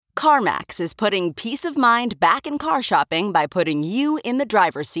CarMax is putting peace of mind back in car shopping by putting you in the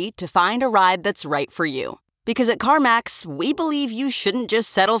driver's seat to find a ride that's right for you. Because at CarMax, we believe you shouldn't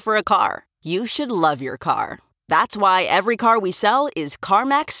just settle for a car. You should love your car. That's why every car we sell is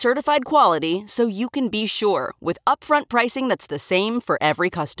CarMax certified quality, so you can be sure with upfront pricing that's the same for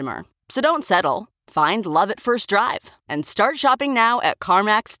every customer. So don't settle. Find love at first drive and start shopping now at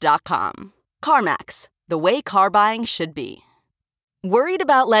CarMax.com. CarMax, the way car buying should be. Worried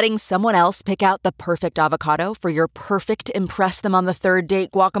about letting someone else pick out the perfect avocado for your perfect impress them on the third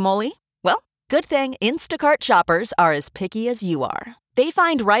date guacamole? Well, good thing Instacart shoppers are as picky as you are. They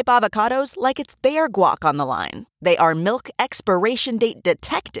find ripe avocados like it's their guac on the line. They are milk expiration date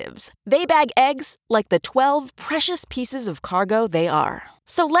detectives. They bag eggs like the 12 precious pieces of cargo they are.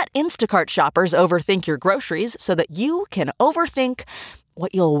 So let Instacart shoppers overthink your groceries so that you can overthink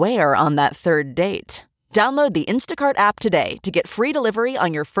what you'll wear on that third date. Download the Instacart app today to get free delivery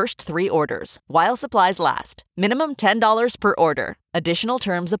on your first 3 orders, while supplies last. Minimum $10 per order. Additional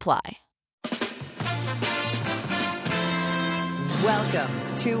terms apply. Welcome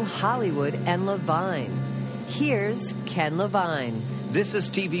to Hollywood and Levine. Here's Ken Levine. This is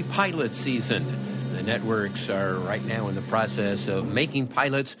TV pilot season. The networks are right now in the process of making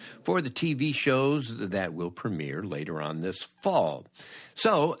pilots for the TV shows that will premiere later on this fall.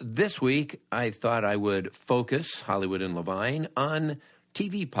 So this week, I thought I would focus Hollywood and Levine on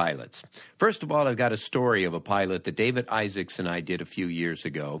TV pilots. First of all, I've got a story of a pilot that David Isaacs and I did a few years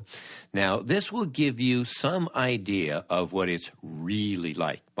ago. Now, this will give you some idea of what it's really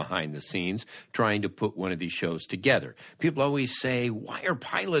like behind the scenes trying to put one of these shows together. People always say, why are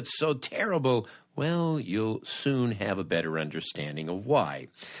pilots so terrible? Well, you'll soon have a better understanding of why.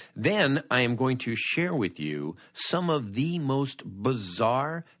 Then I am going to share with you some of the most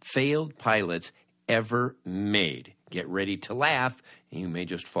bizarre failed pilots ever made. Get ready to laugh, and you may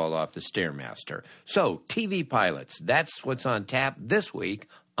just fall off the Stairmaster. So, TV pilots, that's what's on tap this week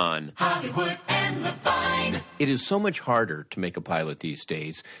on Hollywood and Levine. It is so much harder to make a pilot these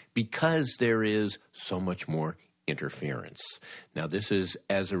days because there is so much more interference. Now, this is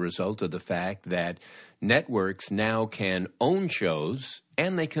as a result of the fact that networks now can own shows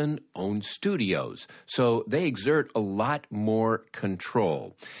and they can own studios. So they exert a lot more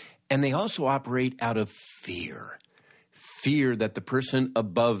control. And they also operate out of fear. Fear that the person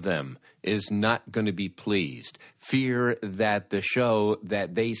above them is not going to be pleased. Fear that the show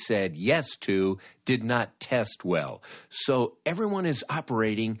that they said yes to did not test well. So everyone is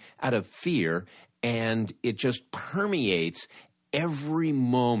operating out of fear, and it just permeates every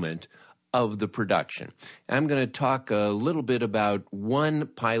moment of the production. I'm going to talk a little bit about one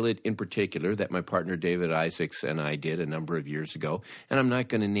pilot in particular that my partner David Isaacs and I did a number of years ago, and I'm not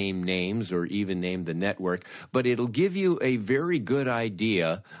going to name names or even name the network, but it'll give you a very good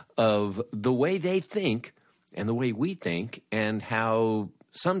idea of the way they think and the way we think and how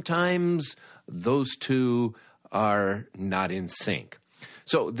sometimes those two are not in sync.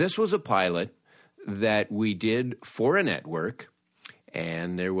 So this was a pilot that we did for a network,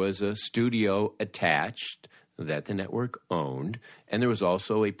 and there was a studio attached that the network owned, and there was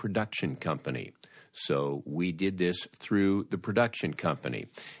also a production company. So we did this through the production company.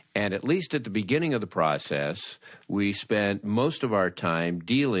 And at least at the beginning of the process, we spent most of our time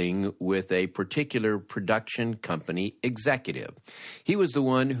dealing with a particular production company executive. He was the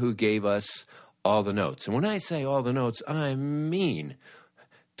one who gave us all the notes. And when I say all the notes, I mean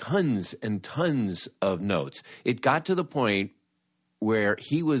tons and tons of notes. It got to the point where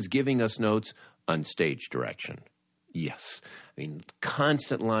he was giving us notes on stage direction. Yes. I mean,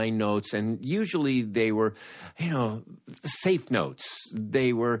 constant line notes, and usually they were, safe notes.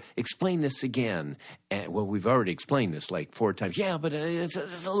 They were, explain this again. And, well, we've already explained this like 4 times. Yeah, but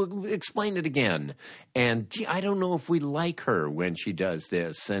explain it again. And, gee, I don't know if we like her when she does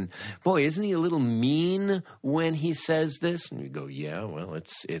this. And, boy, isn't he a little mean when he says this? And we go, yeah, well,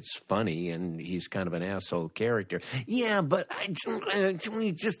 it's funny, and he's kind of an asshole character. Yeah, but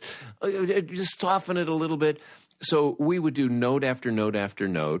just soften it a little bit. So we would do note after note after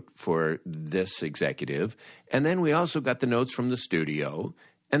note for this executive, and then we also got the notes from the studio,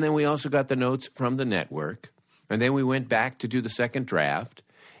 and then we also got the notes from the network, and then we went back to do the second draft,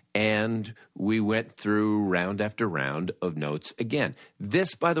 and we went through round after round of notes again.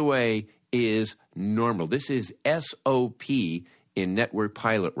 This, by the way, is normal. This is SOP in network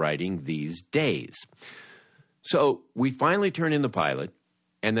pilot writing these days. So we finally turn in the pilot,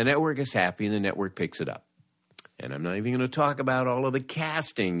 and the network is happy, and the network picks it up. And I'm not even going to talk about all of the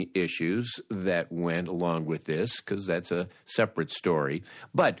casting issues that went along with this, because that's a separate story.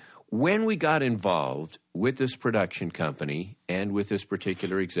 But when we got involved with this production company and with this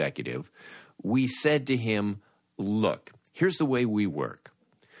particular executive, we said to him, look, here's the way we work.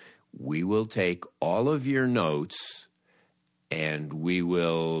 We will take all of your notes and we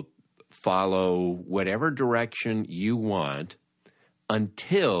will follow whatever direction you want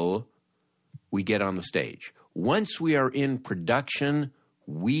until we get on the stage. Once we are in production,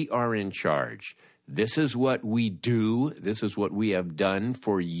 we are in charge. This is what we do. This is what we have done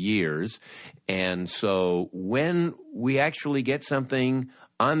for years. And so when we actually get something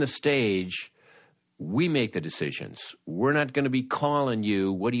on the stage, we make the decisions. We're not going to be calling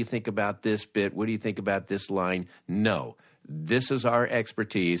you, what do you think about this bit? What do you think about this line? No. This is our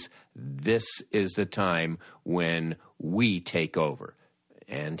expertise. This is the time when we take over.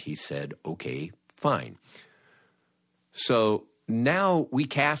 And he said, okay, fine. So now we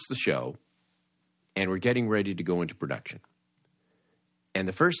cast the show, and we're getting ready to go into production. And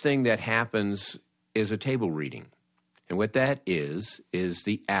the first thing that happens is a table reading. And what that is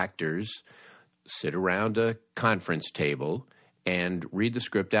the actors sit around a conference table and read the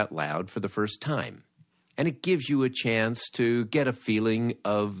script out loud for the first time. And it gives you a chance to get a feeling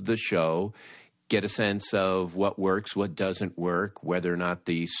of the show, get a sense of what works, what doesn't work, whether or not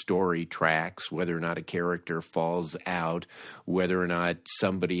the story tracks, whether or not a character falls out, whether or not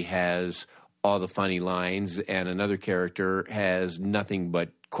somebody has all the funny lines and another character has nothing but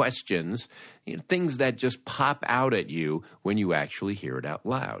questions, things that just pop out at you when you actually hear it out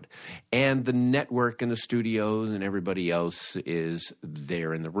loud. And the network and the studios and everybody else is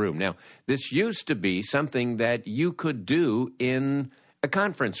there in the room. Now, this used to be something that you could do in a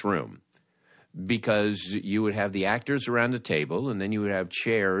conference room, because you would have the actors around the table, and then you would have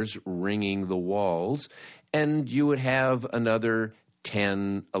chairs ringing the walls, and you would have another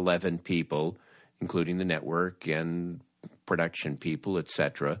 10, 11 people, including the network and production people,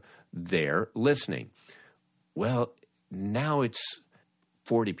 etc., there listening. Well, now it's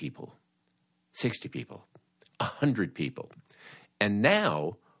 40 people, 60 people, 100 people. And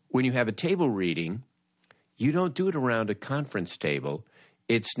now, when you have a table reading, you don't do it around a conference table.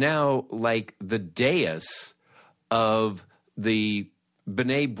 It's now like the dais of the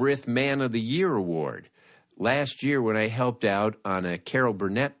B'nai B'rith Man of the Year Award. Last year, when I helped out on a Carol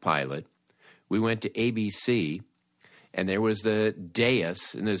Burnett pilot, we went to ABC, and there was the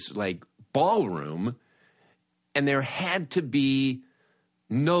dais in this like ballroom, and there had to be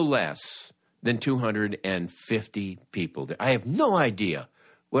no less than 250 people there. I have no idea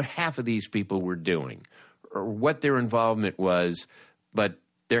what half of these people were doing or what their involvement was, but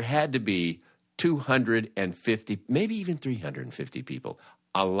there had to be 250, maybe even 350 people.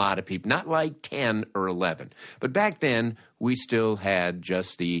 A lot of people, not like 10 or 11. But back then, we still had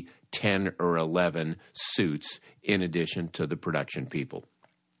just the 10 or 11 suits in addition to the production people.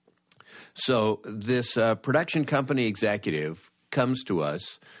 So this production company executive comes to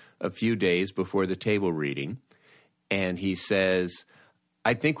us a few days before the table reading, and he says,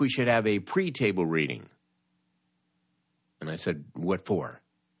 I think we should have a pre-table reading. And I said, what for?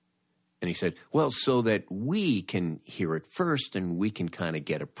 And he said, well, so that we can hear it first and we can kind of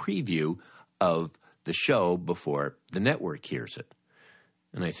get a preview of the show before the network hears it.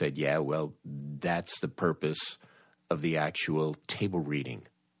 And I said, yeah, well, that's the purpose of the actual table reading.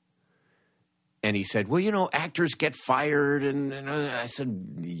 And he said, well, actors get fired. And I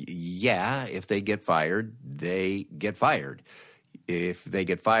said, yeah, if they get fired, they get fired. If they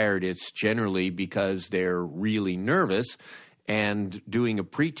get fired, it's generally because they're really nervous. And doing a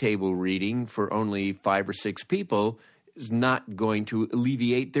pre-table reading for only 5 or 6 people is not going to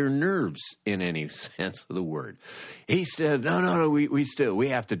alleviate their nerves in any sense of the word. He said, no, we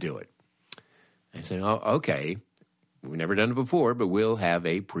have to do it. I said, oh, okay. We've never done it before, but we'll have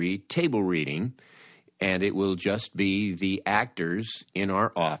a pre-table reading, and it will just be the actors in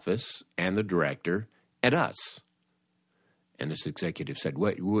our office and the director and us. And this executive said,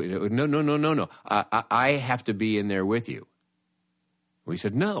 wait, no. I have to be in there with you. We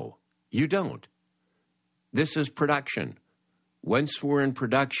said, no, you don't. This is production. Once we're in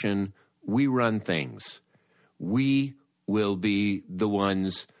production, we run things. We will be the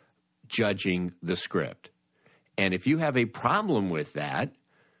ones judging the script. And if you have a problem with that,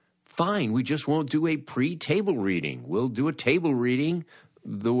 fine, we just won't do a pre-table reading. We'll do a table reading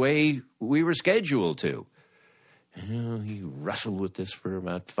the way we were scheduled to. And he wrestled with this for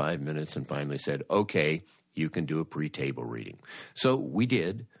about 5 minutes and finally said, okay, you can do a pre-table reading. So we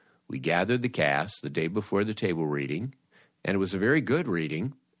did. We gathered the cast the day before the table reading, and it was a very good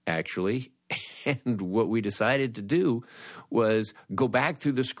reading, actually. And what we decided to do was go back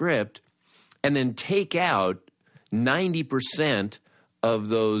through the script and then take out 90% of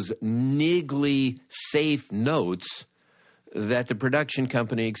those niggly safe notes that the production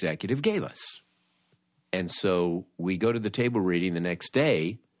company executive gave us. And so we go to the table reading the next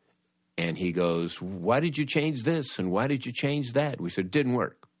day, and he goes, why did you change this and why did you change that? We said, it didn't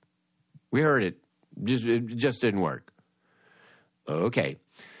work. We heard it. It just didn't work. Okay.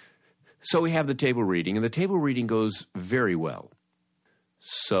 So we have the table reading, and the table reading goes very well.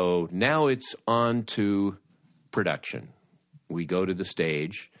 So now it's on to production. We go to the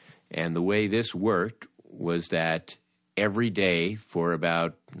stage, and the way this worked was that every day for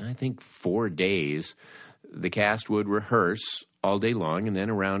about, I think, 4 days, the cast would rehearse all day long, and then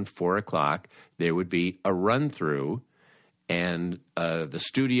around 4 o'clock, there would be a run-through, and the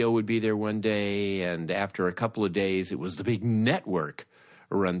studio would be there one day, and after a couple of days, it was the big network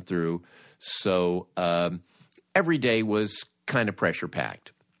run-through. So every day was kind of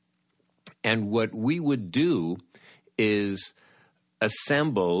pressure-packed. And what we would do is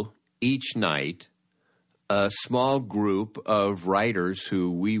assemble each night a small group of writers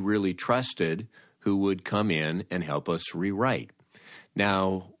who we really trusted who would come in and help us rewrite.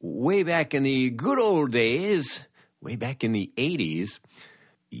 Now, way back in the good old days, way back in the 80s,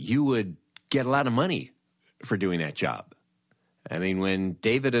 you would get a lot of money for doing that job. I mean, when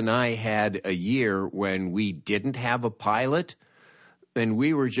David and I had a year when we didn't have a pilot, and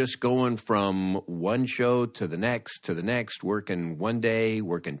we were just going from one show to the next, working 1 day,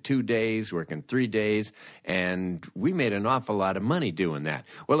 working 2 days, working 3 days, and we made an awful lot of money doing that.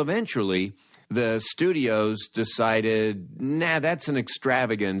 Well, eventually, the studios decided, nah, that's an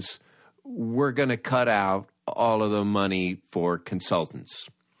extravagance. We're going to cut out all of the money for consultants.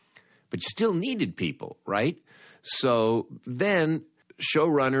 But you still needed people, right? So then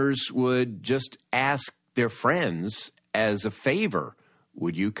showrunners would just ask their friends as a favor,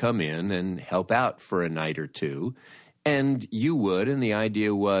 would you come in and help out for a night or two? And you would, and the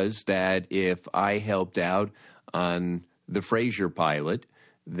idea was that if I helped out on the Frasier pilot,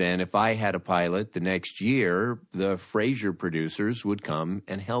 then if I had a pilot the next year, the Frasier producers would come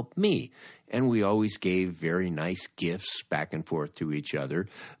and help me. And we always gave very nice gifts back and forth to each other,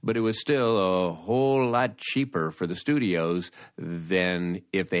 but it was still a whole lot cheaper for the studios than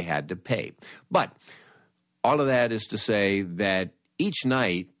if they had to pay. But all of that is to say that each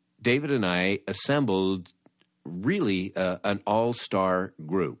night, David and I assembled really an all-star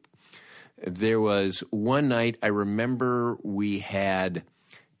group. There was one night, I remember we had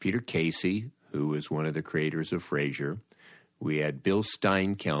Peter Casey, who was one of the creators of Frasier. We had Bill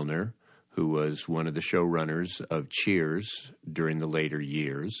Steinkellner, who was one of the showrunners of Cheers during the later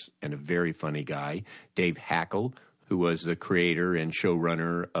years, and a very funny guy. Dave Hackle, who was the creator and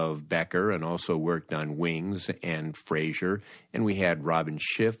showrunner of Becker and also worked on Wings and Frasier. And we had Robin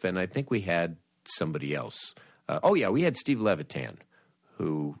Schiff, and I think we had somebody else. We had Steve Levitan,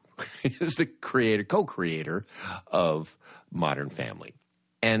 who is the co-creator of Modern Family.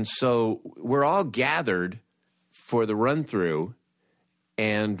 And so we're all gathered for the run-through,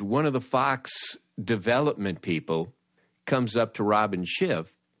 and one of the Fox development people comes up to Robin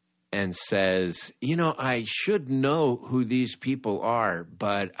Schiff and says, I should know who these people are,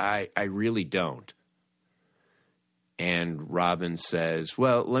 but I really don't. And Robin says,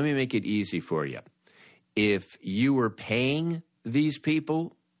 well, let me make it easy for you. If you were paying these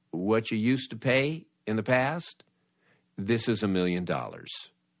people what you used to pay in the past, this is $1 million.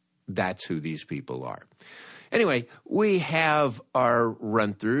 That's who these people are. Anyway, we have our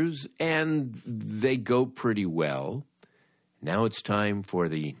run-throughs, and they go pretty well. Now it's time for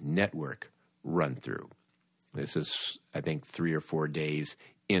the network run-through. This is, I think, 3 or 4 days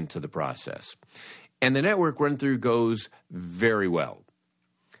into the process. And the network run-through goes very well.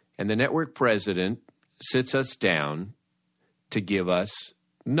 And the network president sits us down to give us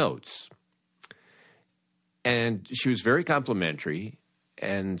notes. And she was very complimentary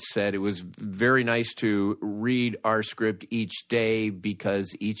and said it was very nice to read our script each day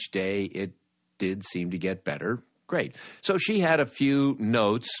because each day it did seem to get better. Great. So she had a few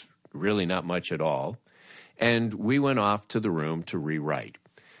notes, really not much at all, and we went off to the room to rewrite.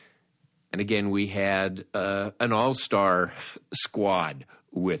 And again, we had an all-star squad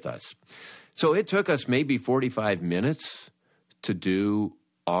with us. So it took us maybe 45 minutes to do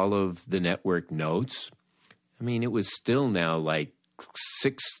all of the network notes. I mean, it was still now like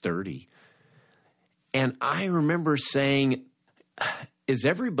 6:30. And I remember saying, is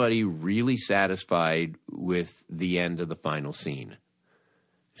everybody really satisfied with the end of the final scene?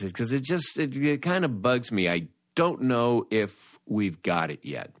 Because it kind of bugs me. I don't know if we've got it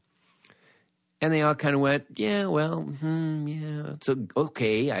yet. And they all kind of went, yeah, well, yeah, it's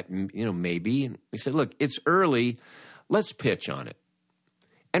okay, maybe. And we said, look, it's early. Let's pitch on it.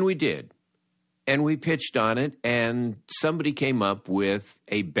 And we did. And we pitched on it, and somebody came up with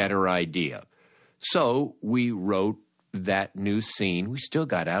a better idea. So we wrote that new scene. We still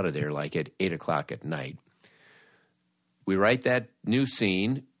got out of there like at 8 o'clock at night. We write that new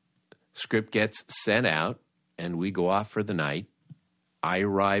scene, script gets sent out, and we go off for the night. I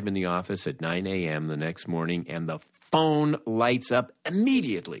arrive in the office at 9 a.m. the next morning, and the phone lights up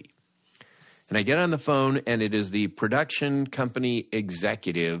immediately. And I get on the phone, and it is the production company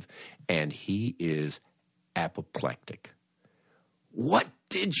executive, and he is apoplectic. What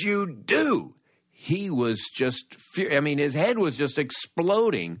did you do? He was just, his head was just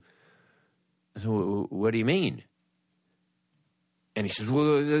exploding. So, what do you mean? And he says,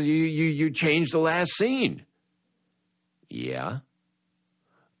 well, you changed the last scene. Yeah.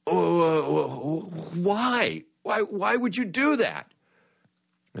 Oh, why? Why would you do that?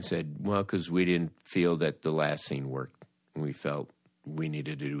 I said, well, because we didn't feel that the last scene worked. We felt we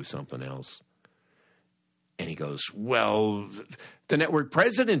needed to do something else. And he goes, well, the network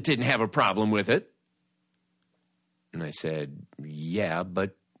president didn't have a problem with it. And I said, yeah,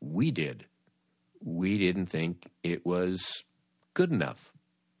 but we did. We didn't think it was good enough.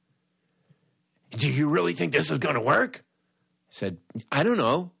 Do you really think this is going to work? I said, I don't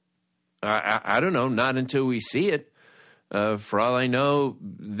know. I don't know, not until we see it. For all I know,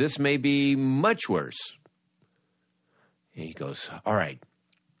 this may be much worse. And he goes, all right,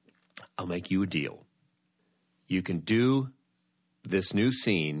 I'll make you a deal. You can do this new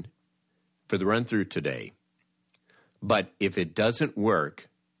scene for the run-through today, but if it doesn't work,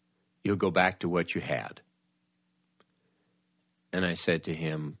 you'll go back to what you had. And I said to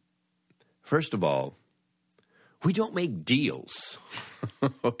him, first of all, we don't make deals,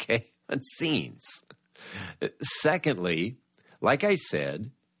 okay, on scenes. Secondly, like I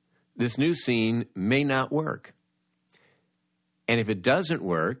said, this new scene may not work. And if it doesn't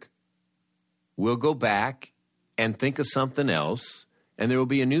work, we'll go back and think of something else, and there will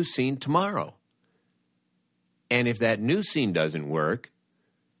be a new scene tomorrow. And if that new scene doesn't work,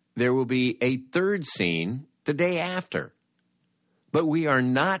 there will be a third scene the day after. But we are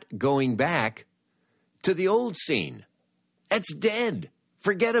not going back to the old scene. That's dead.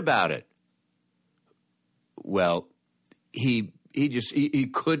 Forget about it. Well, he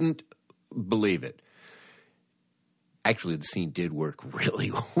couldn't believe it. Actually, the scene did work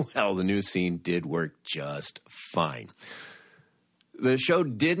really well. The new scene did work just fine. The show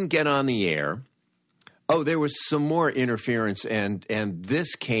didn't get on the air. Oh, there was some more interference, and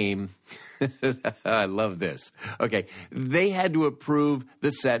this came... I love this. Okay, they had to approve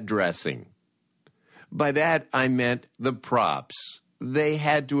the set dressing. By that, I meant the props. They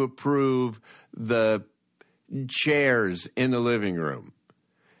had to approve the chairs in the living room.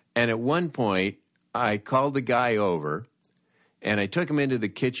 And at one point, I called the guy over, and I took him into the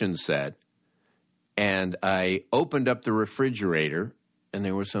kitchen set, and I opened up the refrigerator, and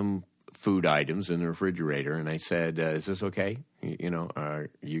there were some food items in the refrigerator, and I said, is this okay? Are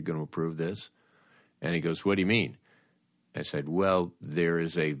you going to approve this? And he goes, what do you mean? I said, well, there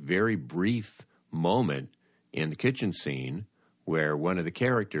is a very brief moment in the kitchen scene where one of the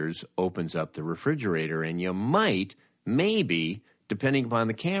characters opens up the refrigerator, and you might, maybe, depending upon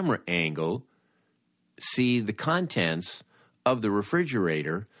the camera angle, see the contents of the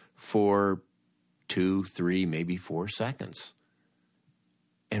refrigerator for 2, 3, maybe 4 seconds.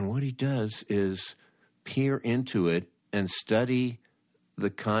 And what he does is peer into it and study the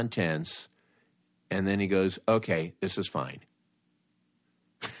contents, and then he goes, okay, this is fine.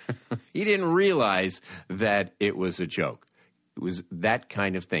 He didn't realize that it was a joke. It was that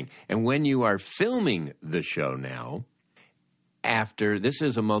kind of thing. And when you are filming the show now, this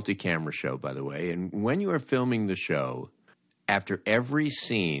is a multi-camera show, by the way, and when you are filming the show, after every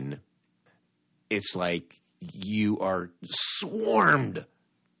scene, it's like you are swarmed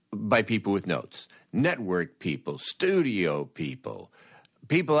by people with notes. Network people, studio people,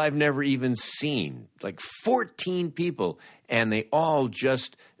 people I've never even seen, like 14 people, and they all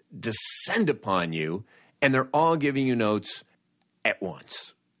just descend upon you, and they're all giving you notes at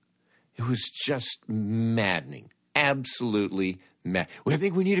once. It was just maddening. Absolutely mad. Well, I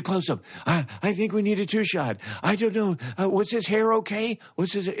think we need a close-up. I think we need a two-shot. I don't know. Was his hair okay?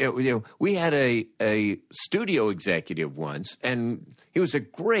 We had a studio executive once, and he was a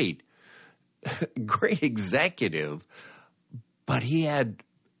great executive, but he had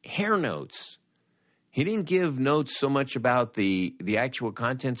hair notes. He didn't give notes so much about the actual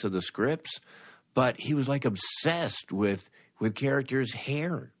contents of the scripts, but he was like obsessed with characters'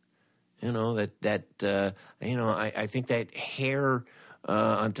 hair. I think that hair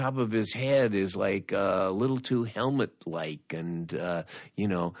on top of his head is like a little too helmet-like, and,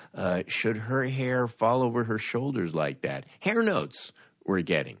 should her hair fall over her shoulders like that? Hair notes we're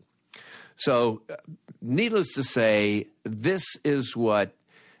getting. So, needless to say, this is what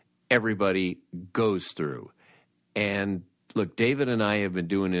everybody goes through. And look, David and I have been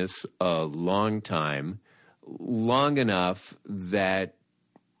doing this a long time, long enough that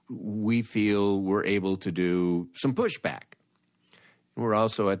we feel we're able to do some pushback. We're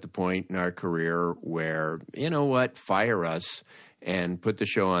also at the point in our career where, you know what, fire us and put the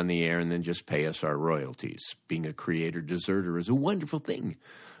show on the air and then just pay us our royalties. Being a creator deserter is a wonderful thing.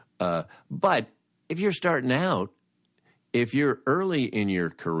 But if you're starting out, if you're early in your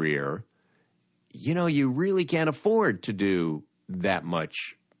career, you really can't afford to do that much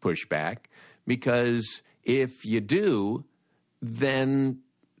pushback, because if you do, then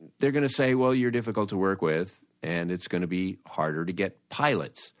they're going to say, well, you're difficult to work with, and it's going to be harder to get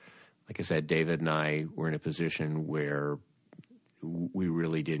pilots. Like I said, David and I were in a position where we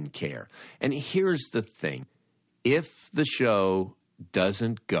really didn't care. And here's the thing. If the show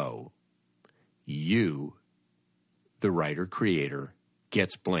doesn't go, you, the writer-creator,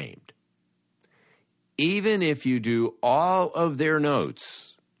 gets blamed. Even if you do all of their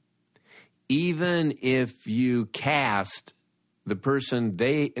notes, even if you cast the person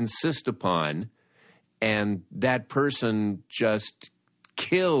they insist upon and that person just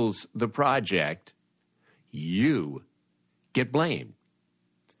kills the project, you get blamed.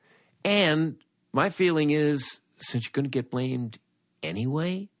 And my feeling is, since you're going to get blamed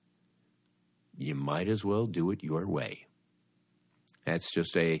anyway, you might as well do it your way. That's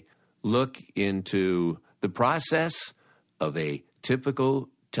just a look into the process of a typical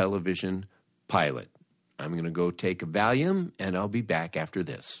television pilot. I'm going to go take a Valium, and I'll be back after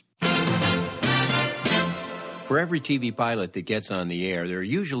this. For every TV pilot that gets on the air, there are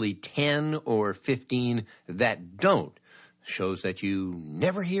usually 10 or 15 that don't. Shows that you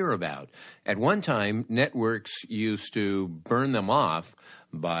never hear about. At one time, networks used to burn them off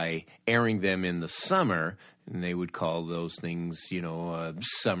by airing them in the summer, and they would call those things, a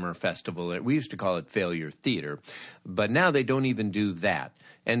summer festival. We used to call it failure theater. But now they don't even do that.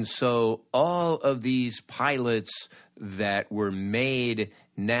 And so all of these pilots that were made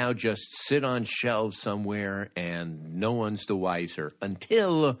now just sit on shelves somewhere, and no one's the wiser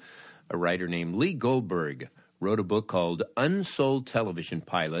until a writer named Lee Goldberg wrote a book called Unsold Television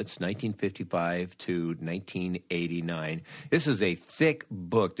Pilots, 1955 to 1989. This is a thick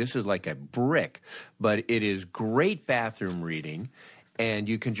book. This is like a brick, but it is great bathroom reading, and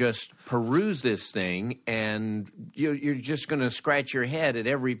you can just peruse this thing, and you're just going to scratch your head at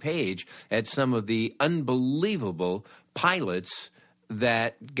every page at some of the unbelievable pilots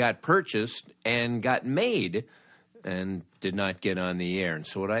that got purchased and got made and did not get on the air. And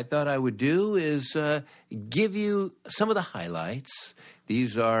so what I thought I would do is give you some of the highlights.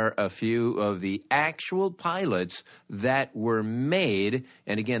 These are a few of the actual pilots that were made.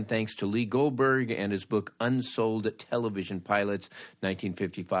 And again, thanks to Lee Goldberg and his book, Unsold Television Pilots,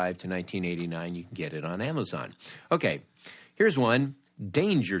 1955 to 1989. You can get it on Amazon. Okay, here's one,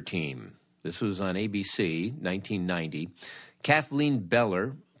 Danger Team. This was on ABC, 1990. Kathleen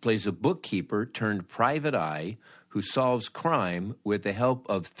Beller plays a bookkeeper turned private eye who solves crime with the help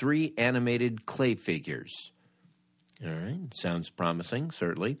of 3 animated clay figures. All right, sounds promising,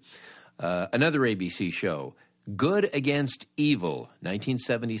 certainly. Another ABC show, Good Against Evil,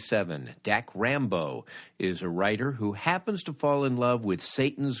 1977. Dak Rambo is a writer who happens to fall in love with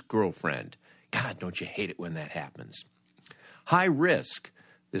Satan's girlfriend. God, don't you hate it when that happens? High Risk.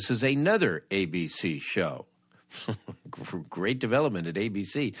 This is another ABC show. Great development at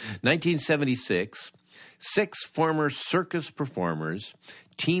ABC. 1976. 6 former circus performers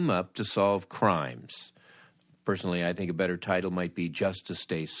team up to solve crimes. Personally, I think a better title might be Justice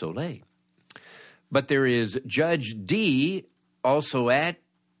Day Soleil. But there is Judge D, also at,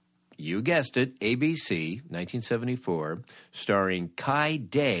 you guessed it, ABC, 1974, starring Kai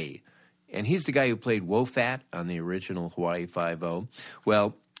Day. And he's the guy who played Wofat on the original Hawaii Five-0.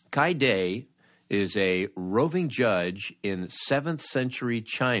 Well, Kai Day is a roving judge in 7th century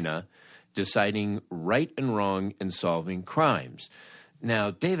China, deciding right and wrong and solving crimes.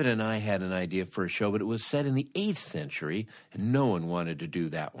 Now, David and I had an idea for a show, but it was set in the 8th century, and no one wanted to do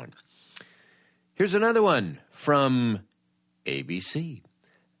that one. Here's another one from ABC.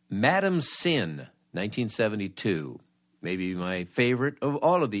 Madam Sin, 1972. Maybe my favorite of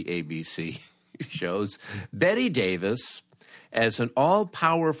all of the ABC shows. Betty Davis as an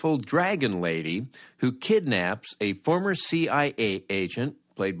all-powerful dragon lady who kidnaps a former CIA agent,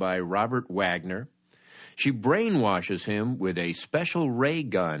 played by Robert Wagner. She brainwashes him with a special ray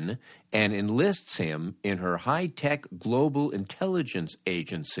gun and enlists him in her high-tech global intelligence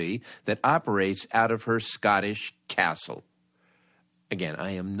agency that operates out of her Scottish castle. Again,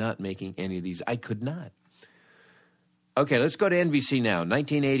 I am not making any of these. I could not. Okay, let's go to NBC now.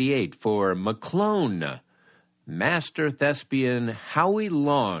 1988 for McClone. Master thespian Howie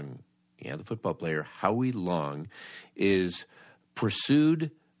Long, the football player Howie Long, is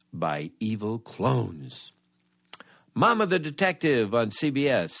pursued by evil clones. Mama the Detective on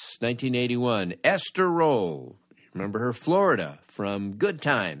CBS, 1981. Esther Roll, remember her, Florida, from Good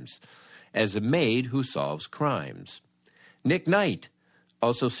Times, as a maid who solves crimes. Nick Knight,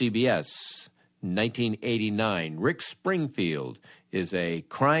 also CBS, 1989. Rick Springfield is a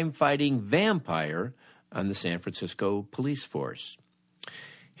crime-fighting vampire on the San Francisco police force.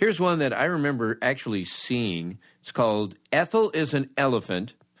 Here's one that I remember actually seeing. It's called Ethel is an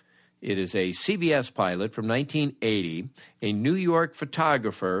Elephant. It is a CBS pilot from 1980, a New York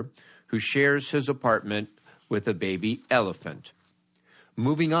photographer who shares his apartment with a baby elephant.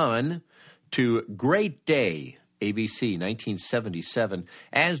 Moving on to Great Day, ABC, 1977.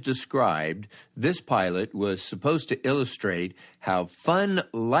 As described, this pilot was supposed to illustrate how fun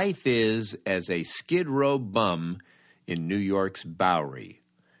life is as a Skid Row bum in New York's Bowery.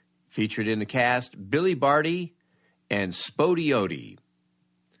 Featured in the cast, Billy Barty and Spodiote.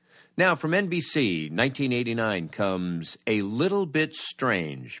 Now, from NBC, 1989, comes A Little Bit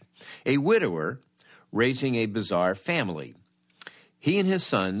Strange. A widower raising a bizarre family. He and his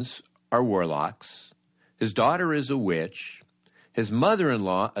sons are warlocks. His daughter is a witch. His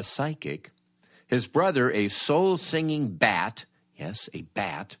mother-in-law a psychic. His brother a soul-singing bat. Yes, a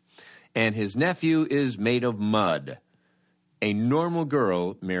bat. And his nephew is made of mud. A normal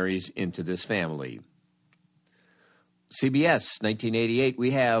girl marries into this family. CBS, 1988,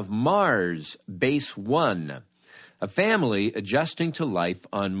 we have Mars, Base 1, a family adjusting to life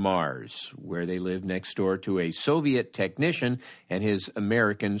on Mars, where they live next door to a Soviet technician and his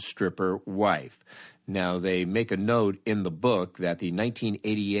American stripper wife. Now, they make a note in the book that the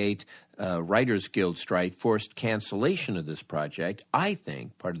 1988 Writers Guild strike forced cancellation of this project. I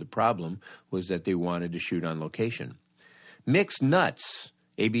think part of the problem was that they wanted to shoot on location. Mixed Nuts,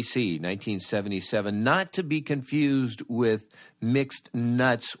 ABC, 1977, not to be confused with Mixed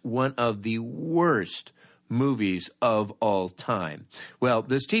Nuts, one of the worst movies of all time. Well,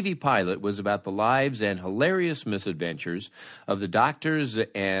 this TV pilot was about the lives and hilarious misadventures of the doctors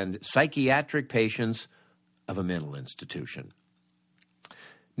and psychiatric patients of a mental institution.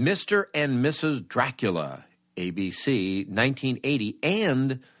 Mr. and Mrs. Dracula, ABC, 1980 and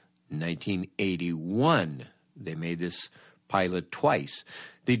 1981. They made this pilot twice.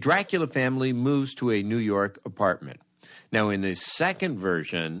 The Dracula family moves to a New York apartment. Now, in the second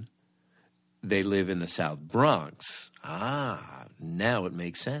version, they live in the South Bronx. Now it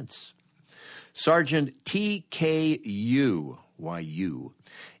makes sense. Sergeant TKU, YU,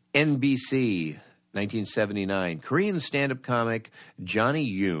 NBC, 1979. Korean stand-up comic Johnny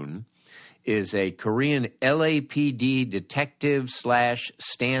Yoon is a Korean LAPD detective /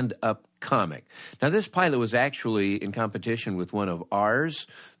 stand-up comic. Now, this pilot was actually in competition with one of ours.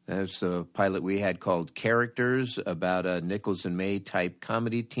 That's a pilot we had called Characters, about a Nichols and May type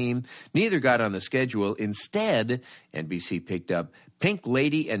comedy team. Neither got on the schedule. Instead, NBC picked up Pink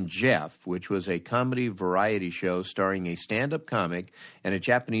Lady and Jeff, which was a comedy variety show starring a stand-up comic and a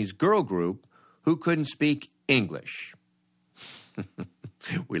Japanese girl group who couldn't speak English.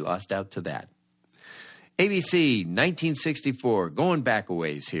 We lost out to that. ABC, 1964, going back a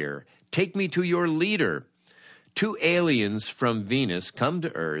ways here. Take Me to Your Leader. 2 aliens from Venus come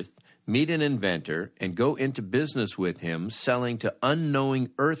to Earth, meet an inventor, and go into business with him, selling to unknowing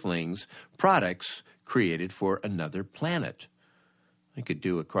Earthlings products created for another planet. I could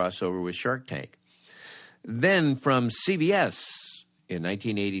do a crossover with Shark Tank. Then from CBS, in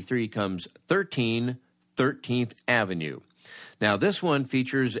 1983, comes 13th Avenue. Now, this one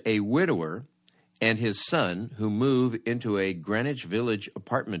features a widower and his son who move into a Greenwich Village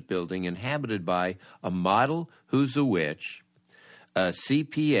apartment building inhabited by a model who's a witch, a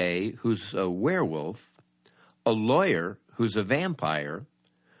CPA who's a werewolf, a lawyer who's a vampire,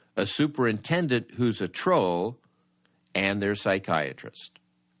 a superintendent who's a troll, and their psychiatrist.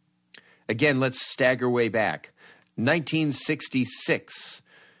 Again, let's stagger way back. 1966,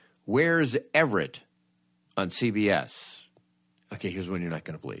 Where's Everett on CBS? Okay, here's one you're not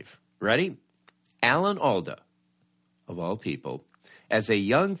going to believe. Ready? Alan Alda, of all people, as a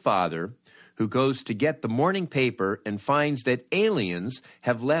young father who goes to get the morning paper and finds that aliens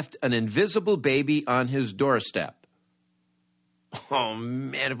have left an invisible baby on his doorstep. Oh,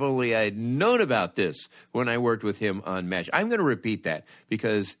 man, if only I'd known about this when I worked with him on MASH. I'm going to repeat that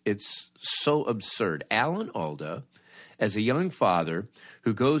because it's so absurd. Alan Alda, as a young father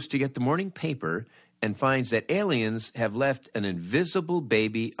who goes to get the morning paper and finds that aliens have left an invisible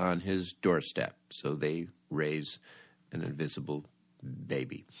baby on his doorstep. So they raise an invisible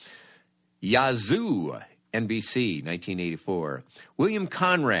baby. Yazoo, NBC, 1984. William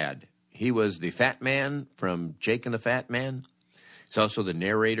Conrad, he was the fat man from Jake and the Fat Man. He's also the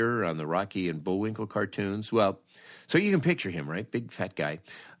narrator on the Rocky and Bullwinkle cartoons. Well, so you can picture him, right? Big fat guy.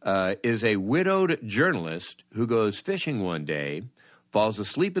 Is a widowed journalist who goes fishing one day, falls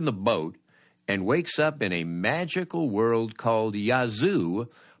asleep in the boat, and wakes up in a magical world called Yazoo,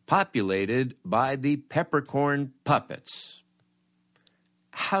 populated by the peppercorn puppets.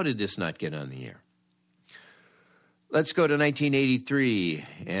 How did this not get on the air? Let's go to 1983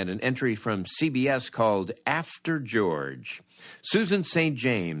 and an entry from CBS called After George. Susan St.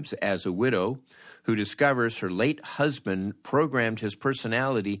 James, as a widow who discovers her late husband programmed his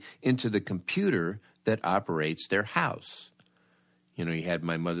personality into the computer that operates their house. You know, you had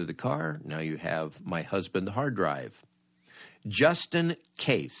my mother the car, now you have my husband the hard drive. Justin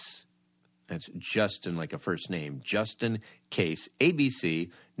Case, that's Justin like a first name, Justin Case, ABC,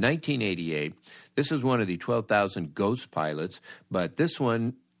 1988. This is one of the 12,000 ghost pilots, but this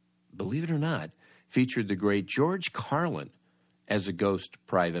one, believe it or not, featured the great George Carlin as a ghost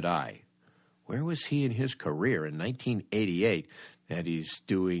private eye. Where was he in his career in 1988 that he's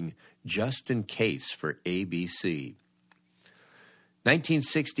doing Justin Case for ABC?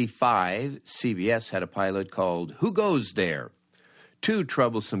 1965, CBS had a pilot called Who Goes There? Two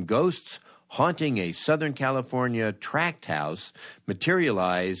troublesome ghosts haunting a Southern California tract house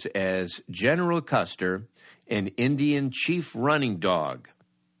materialize as General Custer, an Indian chief running dog.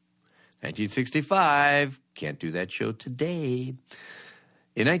 1965, can't do that show today.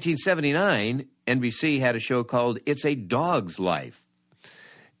 In 1979, NBC had a show called It's a Dog's Life.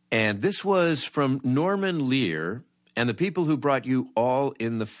 And this was from Norman Lear and the people who brought you All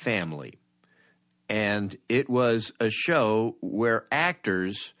in the Family. And it was a show where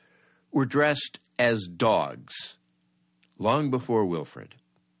actors were dressed as dogs, long before Wilfred.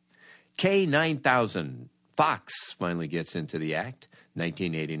 K9000, Fox finally gets into the act,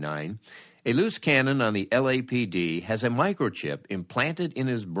 1989. A loose cannon on the LAPD has a microchip implanted in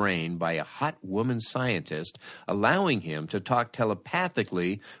his brain by a hot woman scientist, allowing him to talk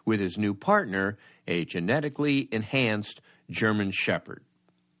telepathically with his new partner, a genetically enhanced German Shepherd.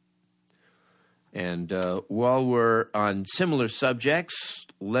 And while we're on similar subjects,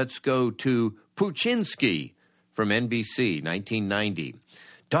 let's go to Puchinsky from NBC, 1990.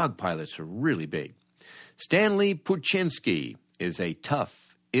 Dog pilots are really big. Stanley Puchinsky is a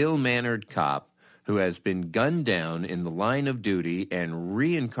tough, ill-mannered cop who has been gunned down in the line of duty and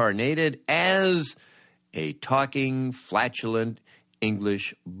reincarnated as a talking, flatulent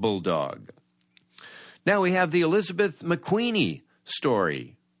English bulldog. Now we have the Elizabeth McQueenie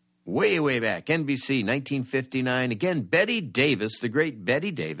story. Way, way back, NBC, 1959. Again, Betty Davis, the great Betty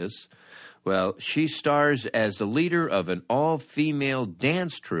Davis. Well, she stars as the leader of an all-female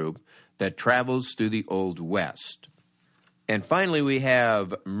dance troupe that travels through the Old West. And finally, we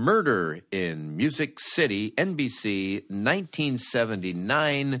have Murder in Music City, NBC,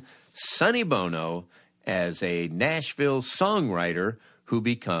 1979. Sonny Bono as a Nashville songwriter who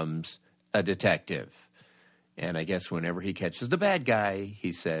becomes a detective. And I guess whenever he catches the bad guy,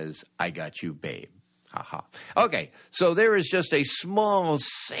 he says, "I got you, babe." Ha-ha. Okay, so there is just a small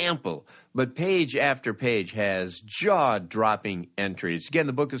sample, but page after page has jaw-dropping entries. Again,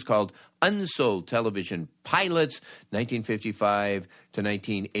 the book is called Unsold Television Pilots, 1955 to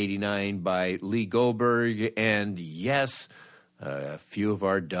 1989 by Lee Goldberg. And yes, a few of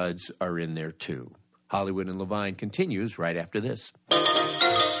our duds are in there too. Hollywood and Levine continues right after this.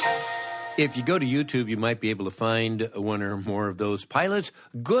 If you go to YouTube, you might be able to find one or more of those pilots.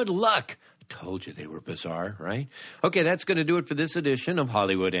 Good luck. Told you they were bizarre, right? Okay, that's going to do it for this edition of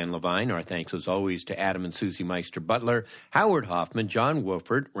Hollywood and Levine. Our thanks, as always, to Adam and Susie Meister Butler, Howard Hoffman, John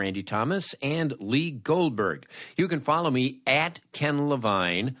Wolford, Randy Thomas, and Lee Goldberg. You can follow me at Ken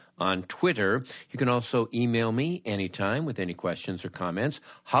Levine on Twitter. You can also email me anytime with any questions or comments.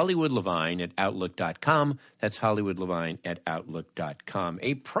 HollywoodLevine@Outlook.com. That's HollywoodLevine@Outlook.com.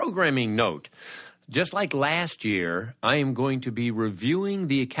 A programming note. Just like last year, I am going to be reviewing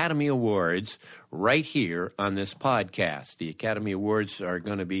the Academy Awards right here on this podcast. The Academy Awards are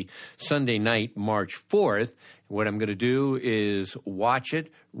going to be Sunday night, March 4th. What I'm going to do is watch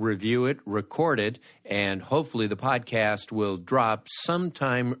it, review it, record it, and hopefully the podcast will drop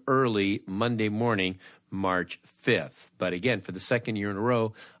sometime early Monday morning, March 5th. But again, for the second year in a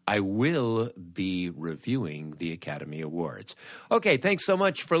row, I will be reviewing the Academy Awards. Okay, thanks so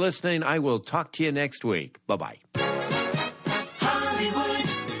much for listening. I will talk to you next week. Bye-bye.